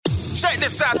Check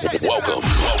this out. Welcome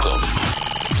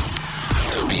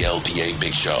to BLPA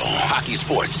Big Show. Hockey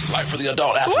sports, life for the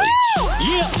adult athletes.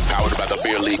 Yeah. Powered by the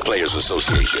Beer League Players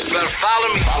Association. Better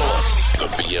follow me. Follow us, the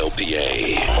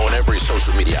BLPA, on every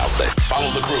social media outlet.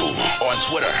 Follow the crew on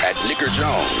Twitter at Nicker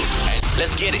Jones.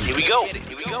 Let's get it. Here we go.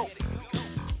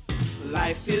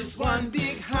 Life is one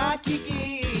big hockey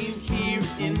game here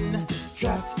in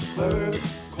Stratford.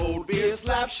 Cold beer,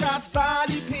 slap shots,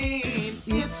 body pain.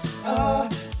 It's a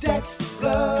Dex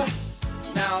blood.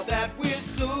 Now that we're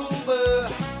sober,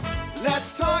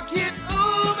 let's talk it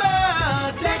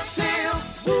over. Dex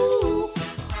Tales, woo.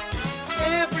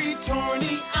 Every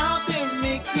tourney out there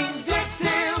making Dex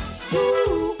Tales,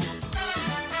 woo.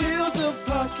 Tales of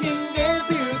pucking and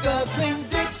beer guzzling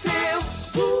Dex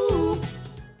Tales, woo.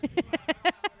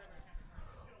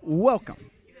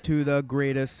 Welcome to the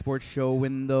greatest sports show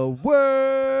in the world.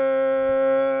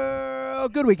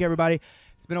 Good week, everybody.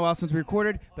 It's been a while since we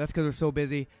recorded, but that's because we're so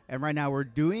busy. And right now we're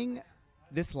doing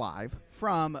this live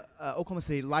from Oklahoma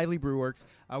City, Lively Brewworks.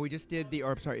 We just did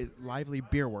Lively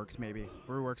Beerworks, maybe.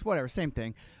 Brewworks, whatever, same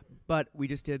thing. But we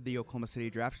just did the Oklahoma City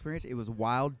draft experience. It was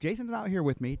wild. Jason's not here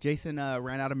with me. Jason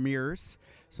ran out of mirrors,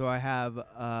 so I have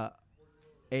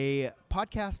a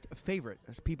podcast favorite.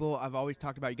 As people I've always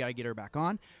talked about, you got to get her back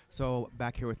on. So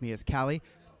back here with me is Callie.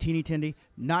 Teeny Tindy,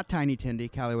 not Tiny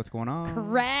Tindy. Callie, what's going on?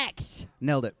 Correct.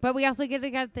 Nailed it. But we also get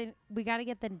to get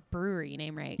the brewery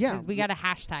name right. Yeah. We got to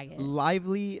hashtag it.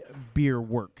 Lively Beer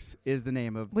Works is the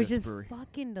name of Which this is brewery.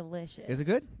 fucking delicious. Is it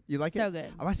good? You like it? So good.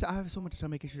 I have so much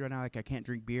stomach issues right now. Like I can't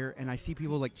drink beer, and I see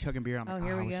people like chugging beer. And I'm like,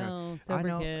 here we I go. wish I Sober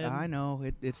know. kid. I know.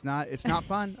 It's not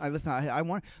fun. I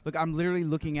want. Look, I'm literally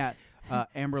looking at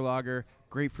amber lager,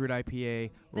 grapefruit IPA,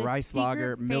 The rice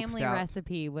lager, secret milk family stout.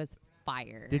 recipe was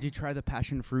fire. Did you try the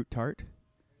passion fruit tart?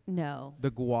 No. The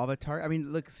guava tart. I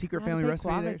mean, look, secret Not a family big recipe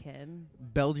guava there. kid.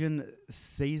 Belgian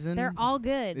Saison. They're all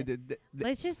good.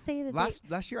 Let's just say that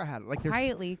Last year I had it. Like there's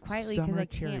quietly, because summer I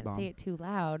cherry can't bomb. say it too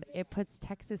loud. It puts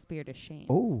Texas beer to shame.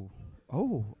 Up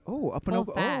in Full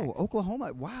facts.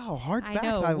 Oklahoma. Wow, hard I facts.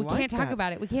 know. I we like can't talk that.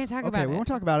 about it. We can't talk about Okay, it. we won't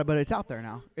talk about it, but it's out there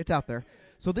now. It's out there.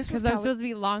 So this was Because I'm Callie- supposed to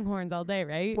be Longhorns all day,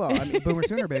 right? well, I mean, Boomer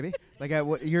Sooner, baby. Like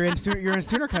you're in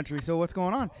Sooner country. So what's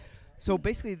going on? So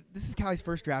basically, this is Callie's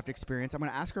first draft experience. I'm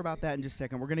going to ask her about that in just a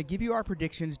second. We're going to give you our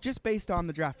predictions just based on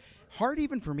the draft. Hard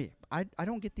even for me. I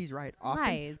don't get these right often.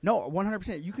 Lies. No,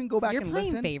 100%. You can go back You're and playing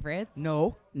listen. favorites.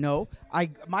 No.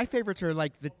 My favorites are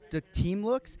like the team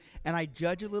looks, and I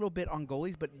judge a little bit on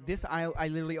goalies. But this, I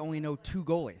literally only know 2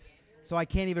 goalies, so I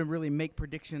can't even really make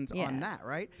predictions on that,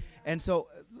 right? And so,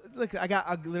 look, I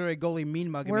got literally a goalie mean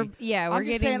mugging me. We're I'm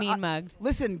just getting saying, mean mugged.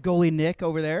 Listen, goalie Nick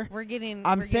over there.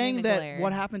 I'm saying the that glare.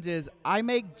 what happens is I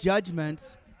make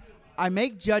judgments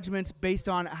based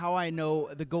on how I know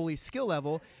the goalie's skill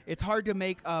level. It's hard to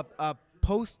make a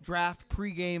post-draft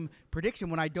pregame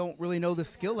prediction when I don't really know the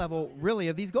skill level really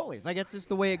of these goalies. Like, it's just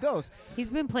the way it goes.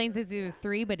 He's been playing since he was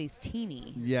 3, but he's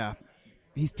teeny. Yeah.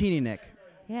 He's teeny Nick.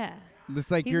 Yeah. Looks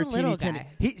like He's you're a little teeny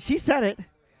guy. She said it.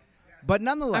 But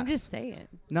nonetheless. I'm just saying.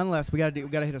 Nonetheless, we got to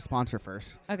hit a sponsor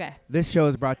first. Okay. This show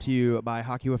is brought to you by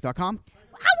HockeyWolf.com.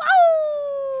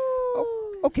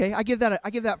 Oh, okay, I give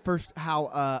that first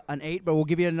an 8, but we'll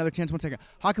give you another chance. 1 second.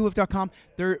 HockeyWolf.com.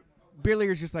 They're beer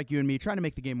leaguers just like you and me, trying to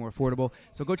make the game more affordable.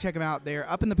 So go check them out. They're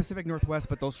up in the Pacific Northwest,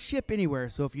 but they'll ship anywhere.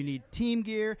 So if you need team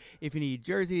gear, if you need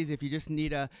jerseys, if you just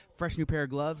need a fresh new pair of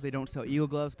gloves, they don't sell Eagle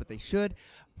gloves, but they should.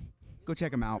 Go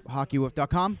check them out.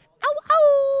 HockeyWolf.com.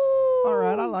 All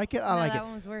right, I like it. I like that it.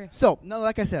 one was worse. So,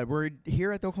 like I said, we're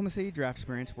here at the Oklahoma City Draft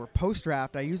Experience. We're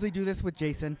post-draft. I usually do this with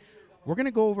Jason. We're going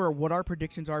to go over what our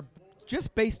predictions are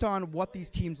just based on what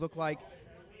these teams look like,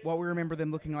 what we remember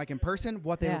them looking like in person,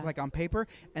 what they look like on paper,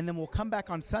 and then we'll come back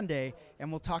on Sunday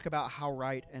and we'll talk about how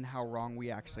right and how wrong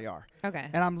we actually are. Okay.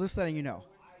 And I'm just letting you know,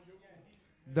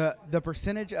 the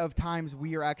percentage of times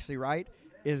we are actually right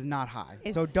is not high.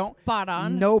 It's so don't spot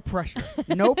on. No pressure.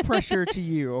 No pressure to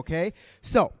you, okay?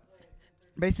 So,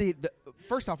 basically,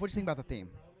 first off, what do you think about the theme?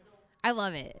 I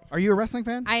love it. Are you a wrestling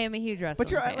fan? I am a huge wrestling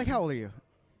But you're fan. like, how old are you?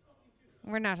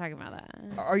 We're not talking about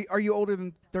that. Are you older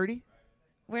than 30?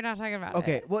 We're not talking about it.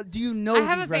 Okay. Well, do you know? I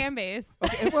have these a fan base.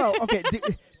 Okay. Well, okay.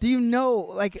 Do you know?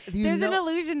 Like, do you There's know? an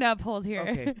illusion to uphold here.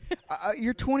 Okay.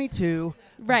 You're 22.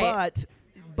 Right.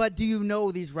 But do you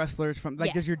know these wrestlers from? Like,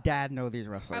 Yes. does your dad know these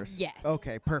wrestlers? Yes.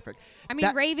 Okay. Perfect. I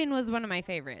mean, Raven was one of my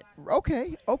favorites.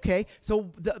 Okay.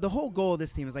 So the whole goal of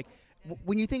this team is like,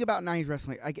 when you think about 90s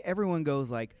wrestling, like everyone goes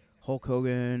like Hulk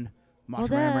Hogan, Macho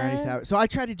Man, Randy duh. Savage. So I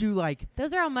try to do like,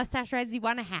 Those are all mustache rides you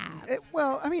want to have.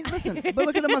 well, I mean, listen, but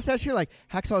look at the mustache here, like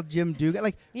Hacksaw Jim Dugan,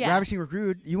 like Yeah. Ravishing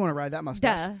Recruit. You want to ride that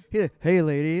mustache? Duh. He's like, hey,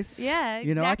 ladies. Yeah,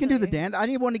 You know, I can do the exactly. dance. I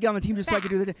need one to get on the team just so I can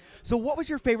do the dance. So what was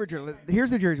your favorite jersey? Here's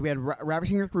the jersey. We had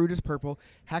Ravishing Recruit is purple,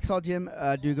 Hacksaw Jim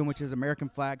Dugan, which is American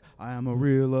flag. I am a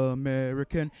real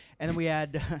American. And then we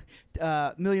had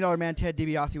 $1 Million Man Ted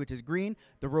DiBiase, which is green.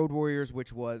 The Road Warriors,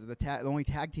 which was the only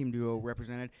tag team duo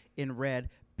represented, in red.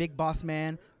 Big Boss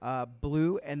Man,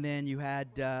 blue, and then you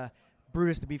had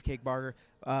Brutus the Beefcake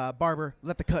Barber,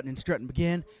 let the cutting and strutting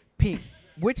begin, pink.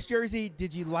 Which jersey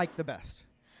did you like the best?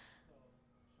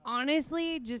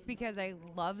 Honestly, just because I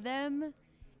love them,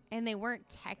 and they weren't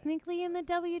technically in the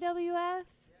WWF,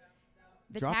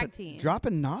 tag team.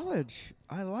 Dropping knowledge.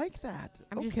 I like that.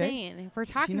 I'm okay. just saying, if we're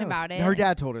She talking knows. about it. Her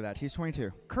dad told her that. She's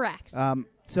 22. Correct.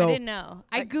 So I didn't know.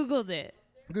 I Googled it.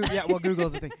 Yeah, well,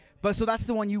 Google's the thing. But so that's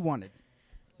the one you wanted.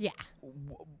 Yeah.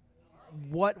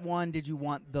 What one did you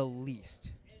want the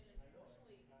least?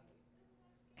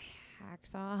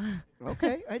 Hacksaw.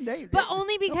 Okay. But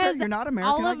only because you're not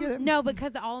American. I get it. No,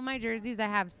 because all of my jerseys I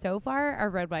have so far are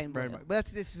red, white, and blue. Red, white. But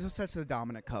this is such the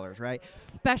dominant colors, right?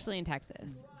 Especially in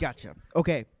Texas. Gotcha.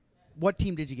 Okay. What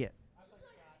team did you get?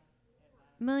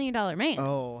 $1 Million Man.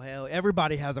 Oh, hell.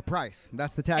 Everybody has a price.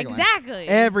 That's the tagline. Exactly.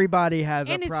 Everybody has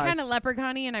and a it's price. kind of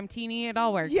leprechaun-y and I'm teeny. It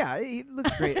all works. Yeah, it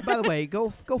looks great. By the way, go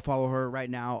follow her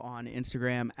right now on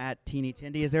Instagram at Teeny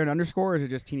Tindy. Is there an underscore or is it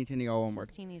just Teeny Tindy all one word?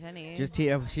 Just teeny tiny. Just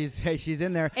she's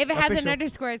in there. If it has an Official.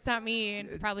 underscore, it's not me.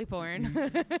 It's probably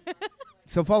porn.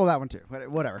 So follow that one too.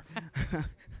 Whatever.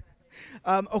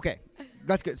 Okay,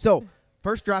 that's good. So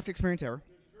first draft experience ever.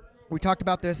 We talked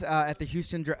about this at the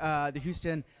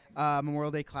Houston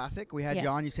Memorial Day Classic. We had Yes. you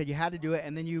on. You said you had to do it,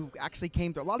 and then you actually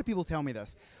came through. A lot of people tell me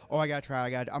this. Oh, I gotta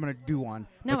try. I'm gonna do one.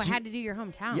 No, But I had to do your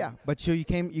hometown. Yeah, but so you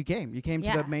came to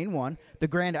Yeah. the main one, the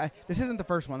grand. This isn't the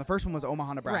first one. The first one was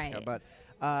Omaha, Nebraska. Right.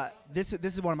 But this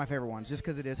is one of my favorite ones, just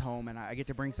because it is home, and I get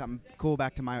to bring something cool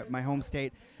back to my home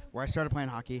state, where I started playing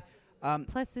hockey.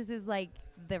 Plus, this is like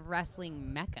the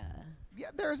wrestling mecca. Yeah,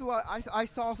 there's a lot. I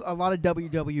saw a lot of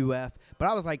WWF, but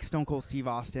I was like Stone Cold Steve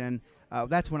Austin.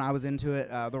 That's when I was into it.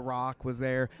 The Rock was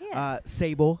there. Yeah.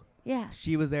 Sable. Yeah.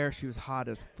 She was there. She was hot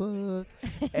as fuck.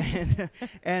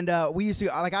 and we used to,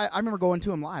 like, I remember going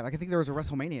to him live. Like, I think there was a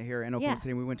WrestleMania here in Oklahoma Yeah.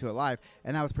 City, and we went to it live,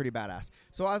 and that was pretty badass.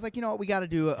 So I was like, you know what, we got to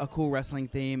do a cool wrestling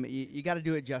theme. You got to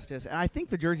do it justice. And I think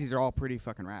the jerseys are all pretty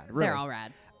fucking rad. Really. They're all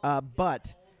rad.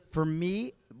 But for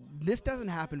me, this doesn't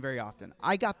happen very often.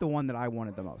 I got the one that I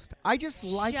wanted the most. I just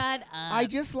liked. Shut up. I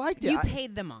just liked it. You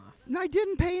paid them off. No, I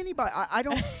didn't pay anybody. I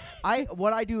don't.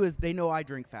 What I do is they know I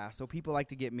drink fast, so people like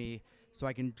to get me so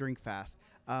I can drink fast.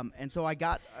 And so I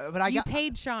got, You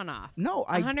paid Sean off. No,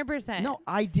 I 100%. No,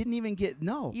 I didn't even get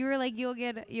no. You were like, you'll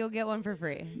get one for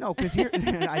free. No, because here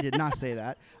I did not say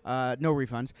that. No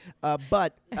refunds.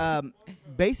 But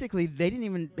basically, they didn't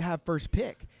even have first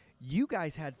pick. You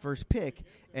guys had first pick,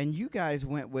 and you guys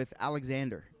went with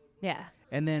Alexander. Yeah.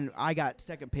 And then I got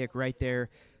second pick right there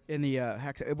in the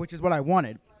hex, which is what I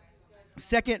wanted.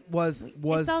 Second was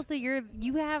It's also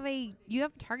you have a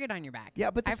target on your back.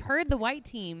 Yeah, but I've heard the white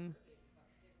team.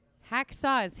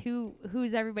 Hacksaw is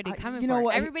who's everybody coming you know for.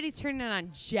 what? Everybody's turning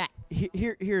on Jets.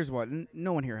 Here's what.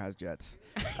 No one here has jets.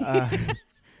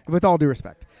 With all due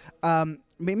respect.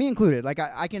 Me included. Like,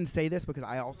 I can say this because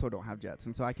I also don't have jets,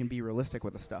 and so I can be realistic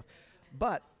with the stuff.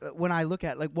 But when I look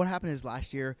at, like, what happened is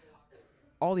last year,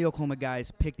 all the Oklahoma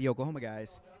guys picked the Oklahoma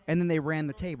guys, and then they ran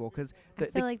the table. Because I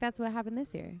feel like that's what happened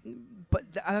this year. But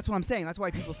that's what I'm saying. That's why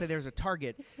people say there's a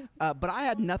target. But I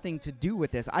had nothing to do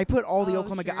with this. I put all the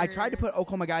Oklahoma guys. I tried to put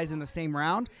Oklahoma guys in the same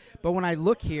round, but when I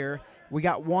look here, we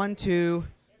got 1, 2,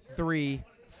 3,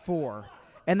 4.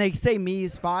 And they say me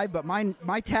is 5, but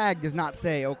my tag does not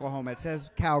say Oklahoma. It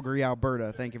says Calgary,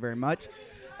 Alberta. Thank you very much.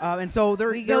 And so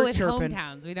they're go with chirping.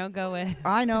 hometowns. We don't go with.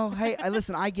 I know. Hey,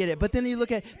 listen, I get it. But then you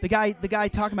look at the guy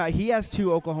talking about. He has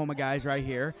 2 Oklahoma guys right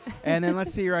here, and then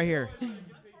let's see right here.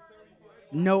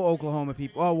 No Oklahoma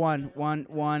people. Oh,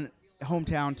 one.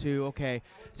 Hometown 2. Okay,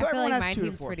 so I feel everyone like has my 2 to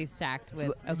team's 4. pretty stacked with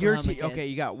Your Oklahoma team. kids. Okay,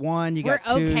 you got 1. You got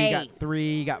We're 2. okay. You got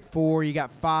 3. You got 4. You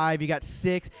got 5. You got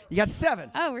 6. You got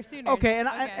 7. Oh, we're soon. Okay,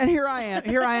 and here I am.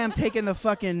 Here I am taking the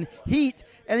fucking heat,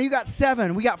 and you got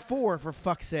 7. We got 4 for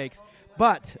fuck's sakes.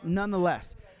 But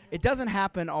nonetheless, it doesn't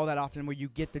happen all that often where you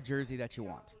get the jersey that you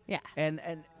want. Yeah. And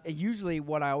usually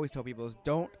what I always tell people is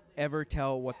don't ever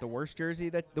tell what the worst jersey,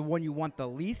 that the one you want the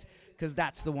least, because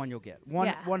that's the one you'll get.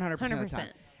 100% of the time.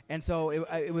 And so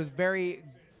it was very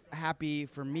happy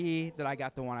for me that I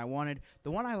got the one I wanted.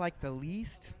 The one I liked the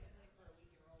least,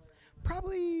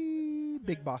 probably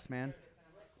Big Boss Man.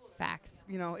 Facts.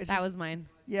 You know, That was mine.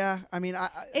 Yeah, I mean,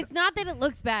 It's not that it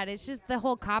looks bad. It's just the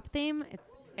whole cop theme.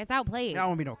 It's outplayed. I don't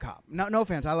want to be no cop. No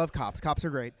offense. I love cops. Cops are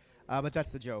great. But that's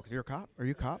the joke. You're a cop? Are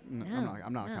you a cop? No,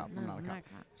 I'm not a cop. no, I'm not a I'm cop. not a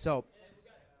cop. So,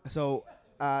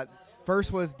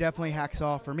 first was definitely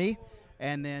Hacksaw for me,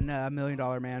 and then $1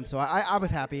 Million Man. So I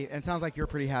was happy, and it sounds like you're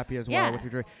pretty happy as well with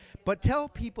your draft. But tell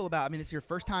people about. I mean, this is your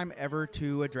first time ever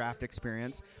to a draft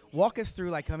experience. Walk us through,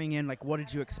 like, coming in. Like, what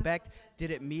did you expect? Did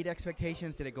it meet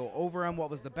expectations? Did it go over them? What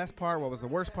was the best part? What was the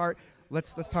worst part?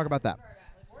 Let's talk about that.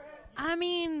 I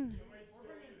mean,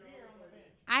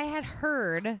 I had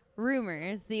heard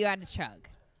rumors that you had to chug.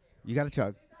 You got to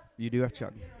chug. You do have to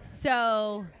chug.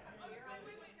 So,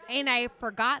 and I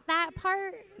forgot that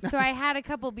part. So I had a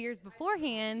couple beers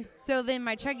beforehand. So then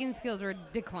my chugging skills were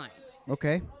declined.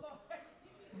 Okay.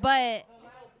 But,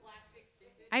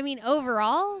 I mean,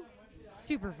 overall,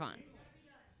 super fun.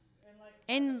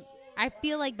 And I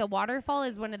feel like the waterfall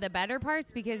is one of the better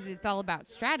parts because it's all about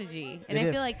strategy. And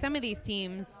I feel like some of these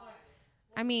teams,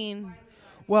 I mean...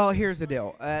 Well, here's the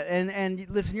deal. And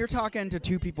listen, you're talking to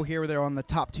two people here that are on the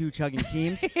top two chugging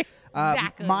teams.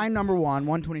 Exactly. Mine, number one,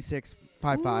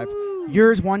 126.55.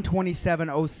 Yours,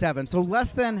 127.07. So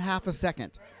less than half a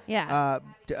second. Yeah.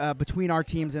 Between our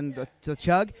teams and the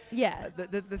chug. Yeah.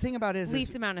 The thing about it is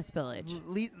least amount of spillage.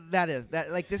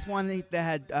 That like this one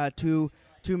that had 2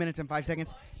 minutes and 5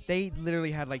 seconds. They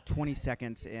literally had like 20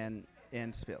 seconds in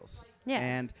spills. Yeah.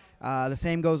 And the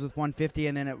same goes with 150,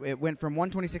 and then it went from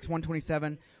 126,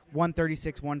 127,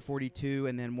 136, 142,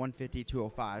 and then 150,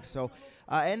 205. So,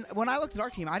 and when I looked at our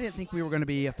team, I didn't think we were going to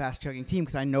be a fast chugging team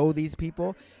because I know these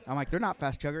people. I'm like, they're not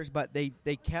fast chuggers, but they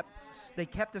kept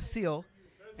a seal.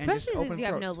 And especially just since you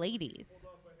have no throats. ladies.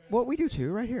 Well, we do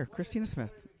too, right here, Christina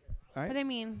Smith. All right. But I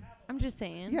mean, I'm just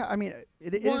saying. Yeah, I mean,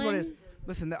 it is what it is.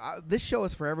 Listen, this show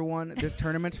is for everyone. This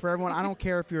tournament's for everyone. I don't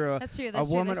care if you're a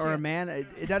woman or a man.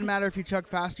 It doesn't matter if you chug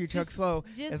fast or you chug slow,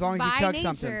 as long as you chug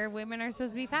something. By nature, women are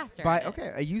supposed to be faster.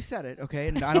 Okay, you said it, okay?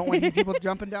 And I don't want you people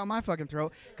jumping down my fucking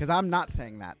throat because I'm not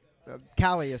saying that.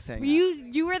 Callie is saying that.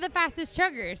 You were the fastest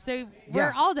chugger, so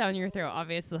we're all down your throat,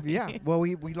 obviously. Yeah, well,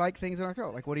 we like things in our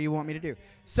throat. Like, what do you want me to do?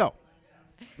 So,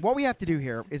 what we have to do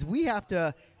here is we have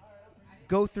to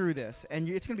go through this, and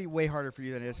it's going to be way harder for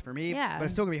you than it is for me. Yeah. But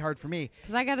it's still going to be hard for me.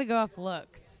 Because I got to go off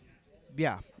looks.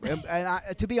 Yeah. And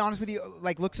to be honest with you,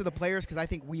 like, looks of the players, because I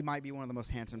think we might be one of the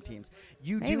most handsome teams.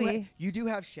 You do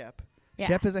have Shep. Yeah.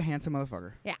 Shep is a handsome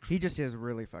motherfucker. Yeah. He just is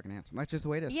really fucking handsome. That's just the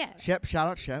way it is. Yeah. Shep, shout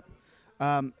out Shep.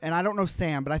 And I don't know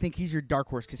Sam, but I think he's your dark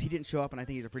horse because he didn't show up, and I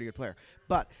think he's a pretty good player.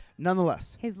 But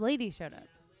nonetheless. His lady showed up.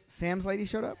 Sam's lady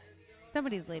showed up?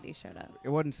 Somebody's lady showed up. It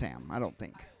wasn't Sam, I don't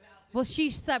think. Well, she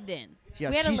subbed in.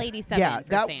 Yeah, we had a lady sub in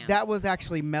for Sam. That was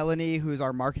actually Melanie, who's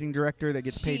our marketing director that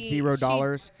gets paid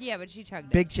 $0. Yeah, but she chugged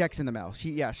Big checks in the mail.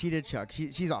 She did chug.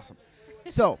 She's awesome.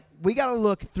 So we got to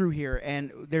look through here,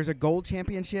 and there's a gold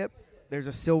championship, there's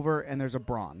a silver, and there's a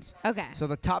bronze. Okay. So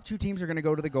the top two teams are going to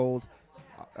go to the gold.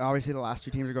 Obviously, the last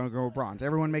two teams are going to go bronze.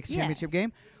 Everyone makes a championship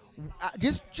game.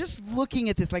 Just looking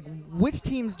at this, like, which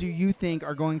teams do you think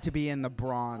are going to be in the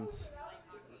bronze?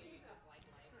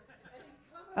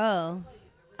 Oh.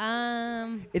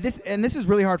 This is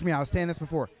really hard for me. I was saying this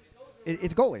before.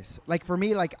 It's goalies. Like, for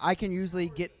me, like, I can usually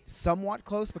get somewhat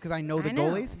close because I know the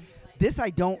goalies. This I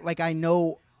don't. Like, I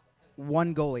know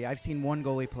one goalie. I've seen one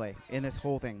goalie play in this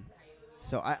whole thing.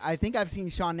 So I think I've seen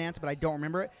Sean Nance, but I don't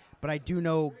remember it. But I do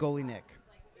know goalie Nick.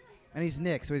 And he's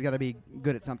Nick, so he's got to be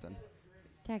good at something.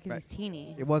 Yeah, because he's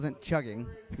teeny. It wasn't chugging.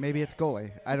 Maybe it's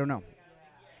goalie. I don't know.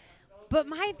 But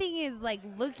my thing is, like,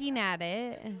 looking at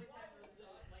it,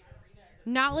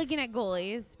 not looking at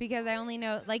goalies, because I only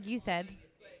know, like you said,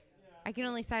 I can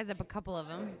only size up a couple of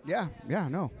them. Yeah,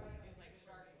 no.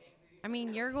 I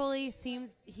mean, your goalie seems,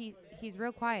 he's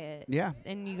real quiet. Yeah.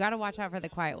 And you got to watch out for the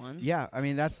quiet ones. Yeah, I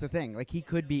mean, that's the thing. Like, he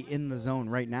could be in the zone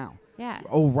right now. Yeah.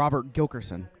 Oh, Robert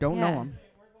Gilkerson. Don't know him.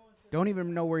 Don't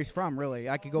even know where he's from, really.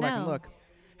 I could go back and look.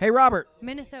 Hey, Robert.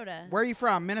 Minnesota. Where are you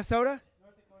from? Minnesota?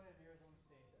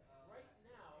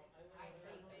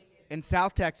 In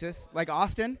South Texas. Like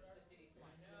Austin?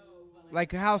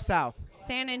 Like how south?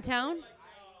 San Antonio?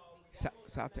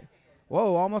 South Texas.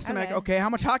 Whoa, almost Okay. Okay, how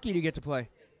much hockey do you get to play?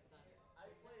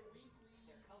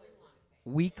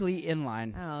 Weekly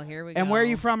inline. Oh, here we go. And where are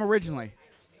you from originally?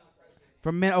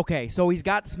 Okay, so he's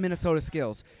got some Minnesota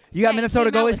skills. You got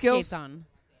Minnesota goalie skills?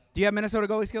 Do you have Minnesota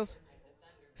goalie skills?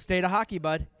 State of hockey,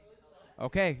 bud.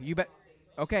 Okay, you bet.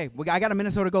 Okay, I got a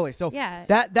Minnesota goalie. So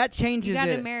that changes you got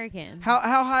it. an American. How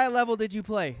high a level did you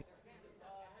play?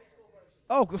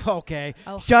 Oh, okay.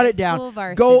 Oh, shut it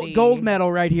down. Gold medal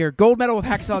right here. Gold medal with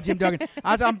Hacksaw Jim Duggan.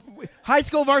 I'm high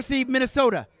school varsity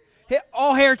Minnesota. Hit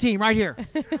all hair team right here.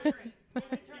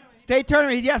 State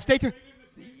tournament. Yeah, state tournament.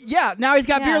 Yeah, now he's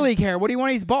got beer league hair. What do you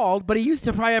want? He's bald, but he used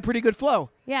to probably have pretty good flow.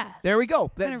 Yeah. There we go.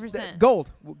 100%.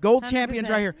 Gold 100%. champions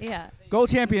right here. Yeah. Gold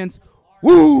champions.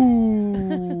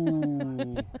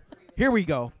 Woo! Here we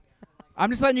go. I'm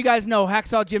just letting you guys know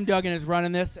Hacksaw Jim Duggan is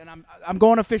running this, and I'm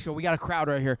going official. We got a crowd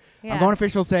right here. Yeah. I'm going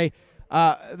official. Say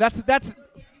that's.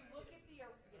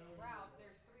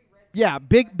 Yeah,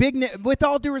 big Nick, with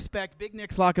all due respect, Big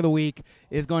Nick's lock of the week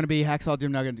is going to be Hacksaw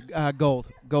Jim Duggan gold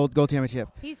championship.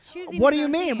 He's choosing. What do his you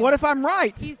own mean? team. What if I'm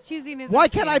right? He's choosing his. Why own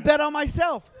can't team. I bet on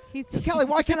myself? Kelly,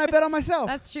 why can't I bet on myself?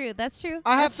 That's true. That's true.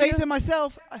 I have That's faith true. in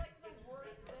myself.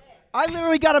 I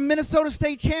literally got a Minnesota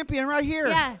State champion right here.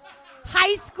 Yeah.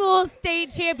 High school state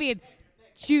champion.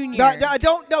 Junior.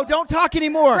 Don't talk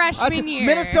anymore. Freshman year.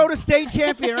 Minnesota State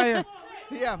champion right here.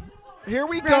 Yeah. Here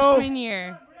we go. Freshman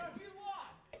year.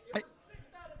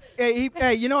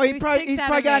 Hey, you know, he probably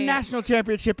got a national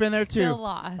championship in there too. Still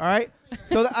lost. All right.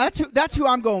 So that's who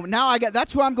I'm going. Now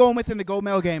that's who I'm going with in the gold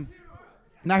medal game.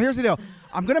 Now here's the deal.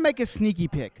 I'm gonna make a sneaky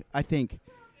pick. I think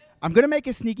I'm gonna make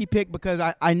a sneaky pick because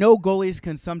I know goalies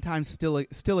can sometimes steal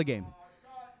a game.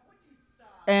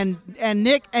 And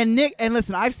Nick and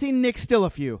listen, I've seen Nick steal a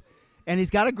few, and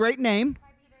he's got a great name,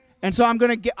 and so I'm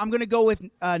gonna go with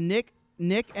Nick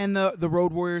and the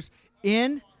Road Warriors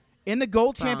in the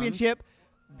gold championship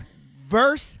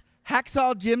versus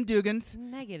Hacksaw Jim Dugan's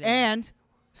Negative. and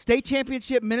state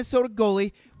championship Minnesota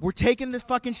goalie. We're taking this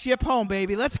fucking ship home,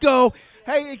 baby. Let's go.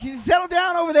 Hey, settle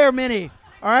down over there, Minnie.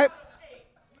 All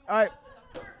right.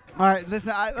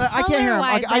 Listen, I can't hear him.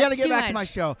 I got to get back to my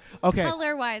show. Okay.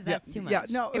 Color-wise, that's too much. Yeah,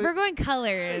 no. If we're going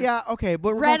colors, Yeah, okay,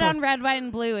 but we're red going on colors. red, white,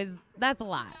 and blue that's a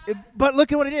lot. But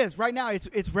look at what it is right now.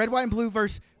 It's red, white, and blue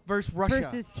versus Russia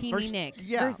Versus Teeny Nick.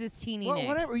 Yeah. Versus Teeny well, Nick.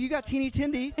 whatever. You got Teeny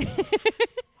Tindy.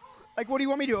 Like, what do you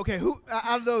want me to do? Okay, who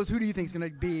out of those, who do you think is going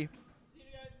to be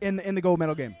in the gold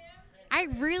medal game? I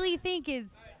really think is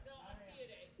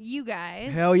you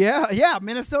guys Hell yeah,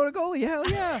 Minnesota goalie. Hell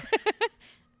yeah.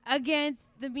 against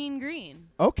the Mean Green.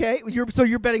 Okay,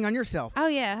 you're betting on yourself. Oh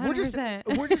yeah,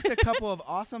 100%. We're just a couple of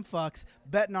awesome fucks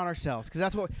betting on ourselves because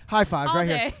that's what high fives All right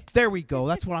day. here. There we go.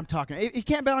 That's what I'm talking. If you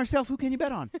can't bet on yourself, who can you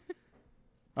bet on?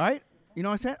 All right, you know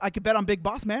what I'm saying? I could bet on Big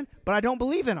Boss Man, but I don't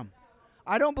believe in him.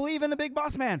 I don't believe in the Big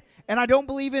Boss Man, and I don't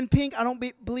believe in Pink. I don't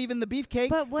believe in the Beefcake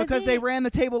because they ran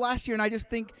the table last year, and I just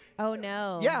think. Oh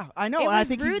no. Yeah, I know. It and was I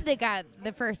think Rude that got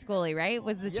the first goalie, right?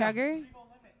 Was the Chugger?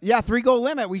 Yeah, 3-goal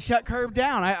limit. We shut Curb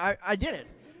down. I did it.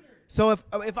 So if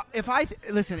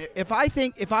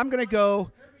I'm gonna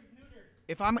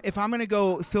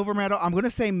go silver medal, I'm gonna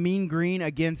say Mean Green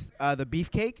against the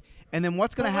Beefcake, and then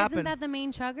what's gonna happen? Wasn't that the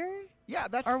main Chugger? Yeah,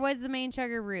 that's. Or was the main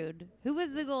Chugger Rude? Who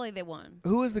was the goalie that won?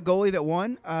 Who was the goalie that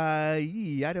won? I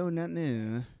don't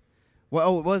know.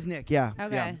 Well, it was Nick. Yeah.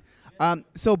 Okay. Yeah.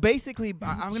 So basically,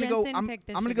 I'm gonna go. Jensen I'm picked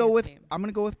the gonna go with. shittiest team. I'm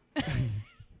gonna go with.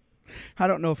 I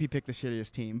don't know if he picked the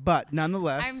shittiest team, but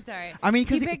nonetheless. I'm sorry. I mean,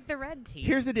 he because picked the red team.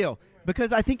 here's the deal.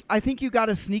 Because I think you got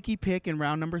a sneaky pick in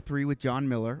round number 3 with John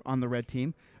Miller on the red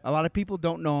team. A lot of people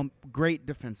don't know him. Great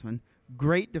defenseman.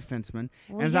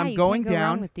 Well, As yeah, I'm you going can't go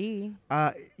wrong down, with D.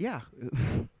 yeah.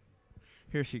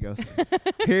 Here she goes.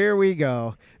 Here we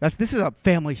go. This is a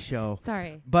family show.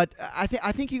 Sorry. But I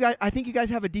think you guys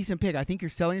have a decent pick. I think you're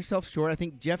selling yourself short. I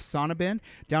think Jeff Sonnabend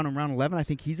down in round 11. I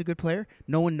think he's a good player.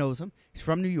 No one knows him. He's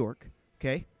from New York.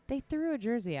 Okay. They threw a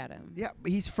jersey at him. Yeah,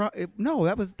 he's from. No,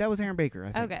 that was Aaron Baker.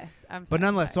 I think. Okay. I'm sorry. But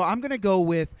nonetheless, so I'm gonna go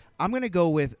with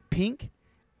Pink,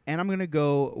 and I'm gonna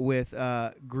go with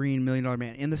Green $1 Million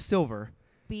Man in the silver.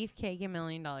 Beefcake and $1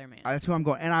 Million Man. That's who I'm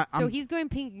going. And So he's going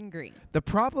pink and green. the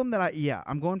problem that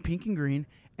I'm going pink and green,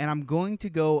 and I'm going to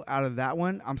go out of that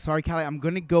one. I'm sorry, Callie. I'm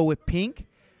going to go with pink,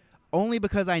 only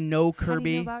because I know Kirby. How do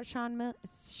you know about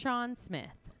Sean Smith?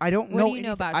 I don't What know. do you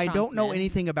know about I Sean don't know Smith?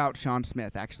 anything about Sean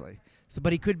Smith actually. So,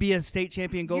 but he could be a state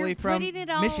champion goalie You're from putting it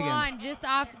all Michigan. on just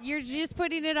off. You're just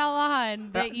putting it all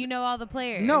on that you know all the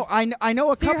players. No, I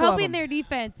know a So couple you're of hoping them. their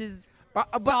defense is But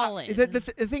solid. the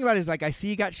thing about it is, like, I see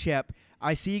you got Shep.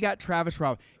 I see you got Travis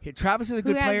Robb. Travis is a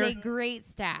good who player. has a great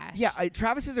stash. Yeah,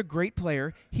 Travis is a great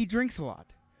player. He drinks a lot.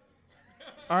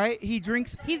 All right, he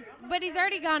drinks. But he's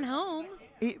already gone home.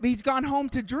 He's gone home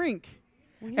to drink,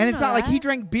 We and don't it's know not like he that.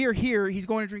 drank beer here. He's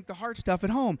going to drink the hard stuff at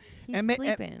home. He's and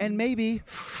sleeping. and maybe,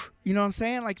 you know what I'm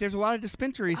saying? Like, there's a lot of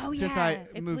dispensaries Oh, since yeah. I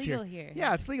It's moved legal here.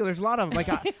 Yeah, it's legal. There's a lot of them. Like,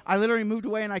 I literally moved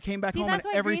away and I came back See, home, and that's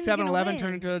why every Green's gonna 7-Eleven win.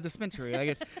 turned into a dispensary.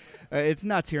 Like, it's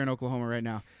nuts here in Oklahoma right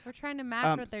now. We're trying to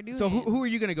match what they're doing. So who are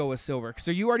you going to go with, Silver? So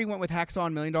you already went with Hacksaw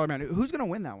and $1 Million Man. Who's going to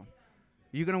win that one?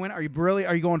 You going to win? Are you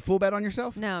going full bet on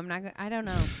yourself? No, I'm not. I don't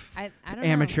know. I don't know.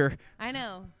 Amateur. I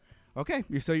know. Okay,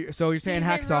 so you're saying You think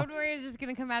Hacksaw? Road Warrior is just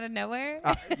gonna come out of nowhere?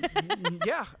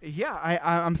 Yeah.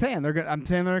 I'm saying they're gonna. I'm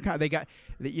saying they got.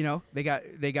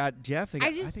 They got Jeff.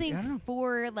 I just I think don't know.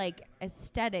 for like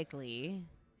aesthetically,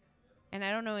 and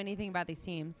I don't know anything about these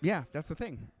teams. Yeah, that's the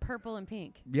thing. Purple and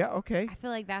pink. Yeah. Okay. I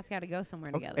feel like that's got to go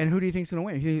somewhere together. And who do you think's gonna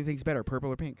win? Who do you think's better,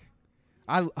 purple or pink?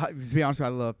 To be honest with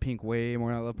you, I love pink way more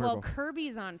than I love purple. Well,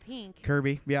 Kirby's on pink.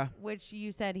 Kirby, yeah. Which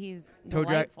you said he's Toe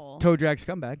delightful. drag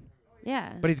scumbag.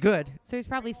 Yeah. But he's good. So he's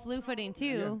probably slew footing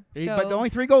too. Yeah. So But the only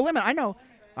 3-goal limit. I know.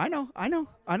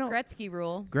 Gretzky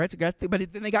rule. But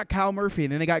then they got Kyle Murphy,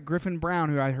 and then they got Griffin Brown,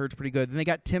 who I heard is pretty good. Then they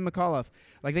got Tim McAuliffe.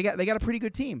 Like they got a pretty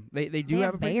good team. They do They have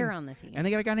have a pretty Bear good- on the team. And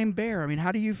they got a guy named Bear. I mean,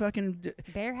 how do you fucking?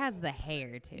 Bear has the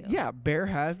hair too. Yeah, Bear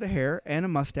has the hair and a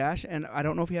mustache, and I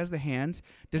don't know if he has the hands.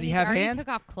 Does And he have already hands? Took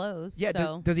off clothes. Yeah.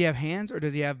 So Does he have hands or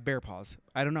does he have bear paws?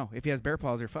 I don't know. If he has bear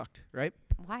paws, they're fucked, right?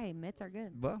 why mitts are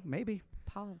good. Well, maybe.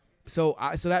 Paws. So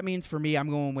that means for me, I'm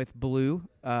going with Blue.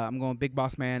 I'm going Big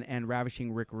Boss Man and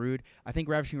Ravishing Rick Rude. I think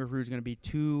Ravishing Rick Rude is going to be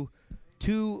too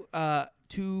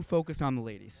focused on the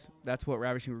ladies. That's what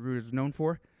Ravishing Rick Rude is known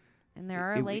for. And there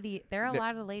are a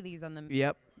lot of ladies on the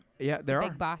Yep. Yeah, there are.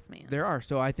 Big Boss Man. There are.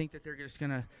 So I think that they're just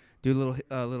going to do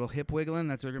a little hip wiggling.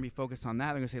 They're going to be focused on that.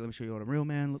 They're going to say, let me show you what a real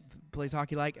man plays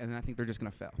hockey like. And then I think they're just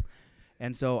going to fail.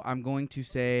 And so I'm going to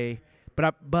say,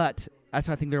 but that's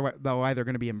I think why they're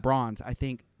going to be in bronze. I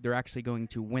think they're actually going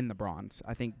to win the bronze.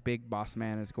 I think Big Boss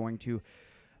Man is going to.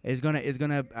 And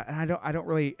I don't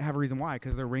really have a reason why,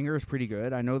 because their ringer is pretty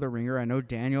good. I know the ringer. I know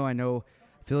Daniel. I know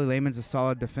Philly Lehman's a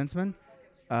solid defenseman.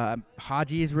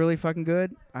 Haji is really fucking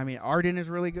good. I mean, Arden is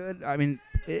really good. I mean,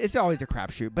 it's always a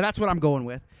crapshoot, but that's what I'm going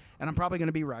with, and I'm probably going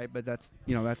to be right. But that's.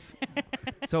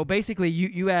 So basically,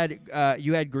 you had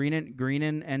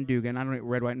Greenan and Dugan. I don't know,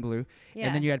 red, white, and blue, Yeah.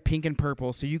 and then you had pink and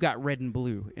purple. So you got red and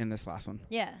blue in this last one.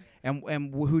 Yeah. And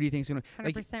who do you think's going to?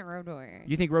 100% Road Warrior.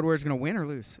 You think Road Warrior's going to win or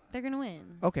lose? They're gonna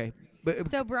win. Okay,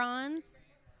 but So bronze.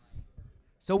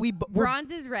 so we're Bronze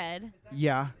is red.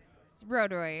 yeah. It's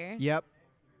Road Warrior. Yep.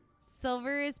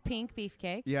 Silver is pink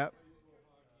beefcake. Yep.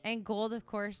 And gold, of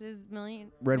course, is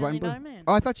Red, white, and blue. $1 Million Man.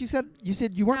 Oh, I thought you said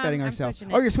you weren't No, betting I'm ourselves.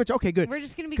 switching Oh, it. you're switching. Okay, good. We're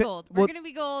just gonna be Good. gold. Well, We're gonna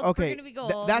be gold. Okay, We're gonna be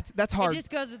gold. that's hard. It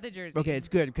just goes with the jersey. Okay, it's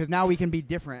good because now we can be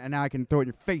different, and now I can throw it in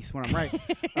your face when I'm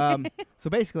right. So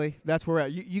basically, that's where we're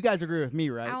at. You guys agree with me,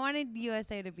 right? I wanted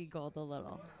USA to be gold a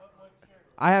little.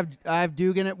 I have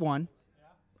Dugan at 1,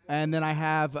 and then I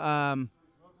have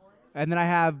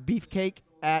Beefcake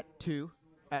at 2.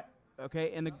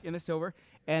 Okay, in the silver,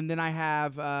 and then I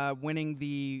have winning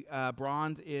the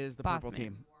bronze is the Boss purple Man.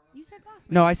 team. You said Boss Man.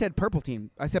 No, I said purple team.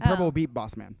 I said purple Oh. will beat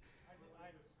Boss Man.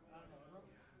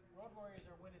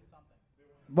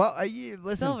 Well,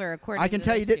 listen. Silver, according I can to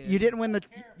tell you this you dude. didn't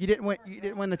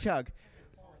win the chug.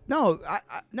 No,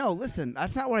 no. Listen,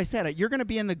 that's not what I said. You're gonna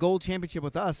be in the gold championship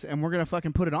with us, and we're gonna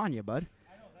fucking put it on you, bud.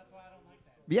 I know, that's why I don't like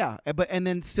that. Yeah, and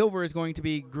then silver is going to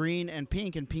be green and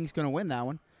pink's gonna win that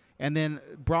one, and then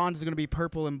bronze is gonna be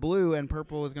purple and blue, and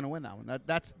purple is gonna win that one.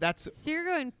 That's So you're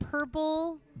going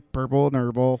purple, purple,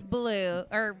 blue,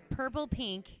 or purple,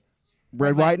 pink.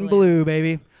 red, white, and blue,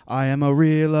 baby. I am a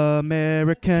real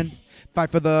American. Fight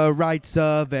for the rights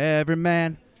of every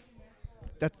man.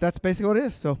 That's basically what it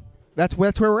is. So that's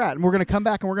where we're at, and we're gonna come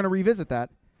back and we're gonna revisit that.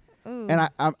 Ooh. And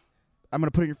I'm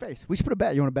gonna put it in your face. We should put a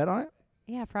bet. You want to bet on it?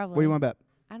 Yeah, probably. What do you want to bet?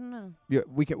 I don't know. Do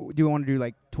you want to do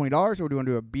like $20, or do you want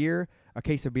to do a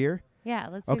case of beer? Yeah,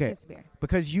 let's do Okay. this beer.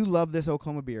 Because you love this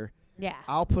Oklahoma beer, Yeah.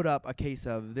 I'll put up a case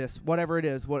of this, whatever it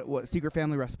is, what secret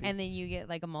family recipe. And then you get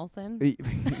like a Molson.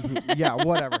 Yeah,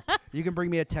 whatever. You can bring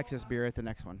me a Texas beer at the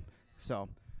next one. So,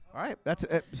 all right, that's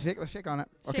it. Let's shake on it.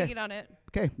 Okay. Shake it on it.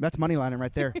 Okay, that's money lining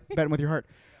right there. Betting with your heart.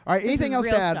 All right, anything is else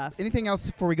real to add? stuff. Anything else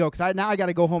before we go? Because now I got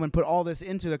to go home and put all this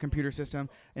into the computer system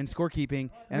and scorekeeping,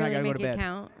 and really I got to go make to it bed.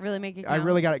 count. Really make it I count.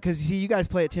 really got it. Because, see, you guys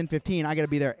play at 10:15. I got to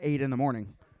be there 8 in the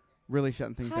morning. Really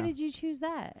shutting things How down. did you choose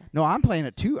that? No, I'm playing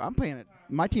at 2.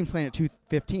 My team's playing at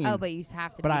 2:15. Oh, but you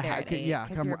have to But be I there ha- at c- 8, yeah,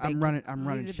 'cause I'm you're a big-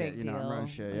 running he's a shit. big You know, I'm deal. running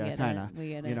shit. We Yeah, get kind it. of. We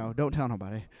get You it. know, don't tell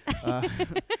nobody.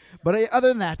 But other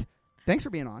than that, thanks for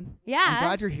being on. Yeah. I'm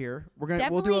glad you're here. We'll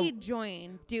Definitely do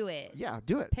join. Do it. yeah,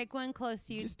 do it. Pick one close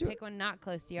to you. Just do Pick it. one not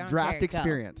close to you. I don't Draft care. Go.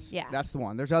 experience. Yeah. That's the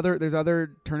one. There's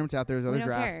other tournaments out there. There's We other don't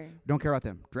drafts. care. Don't care about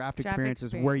them. Draft experience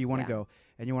is where you want to experience, go,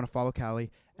 and you want to follow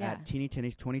Callie Yeah. at Teeny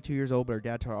Tinny's 22 years old, but her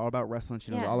dad taught her all about wrestling.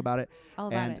 She knows Yeah. all about it. All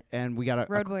about and it. and we got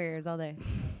a Road Warriors all day.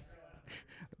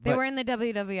 They But- were in the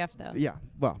WWF though. yeah.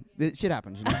 Well, shit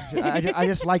happens. You know? I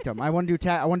just liked them. I want to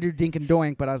do Dink and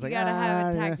Doink, but I was You like, gotta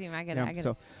have a yeah. tag team. I get it. I get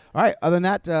So, it. all right. Other than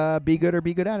that, be good or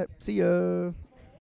be good at it. See ya.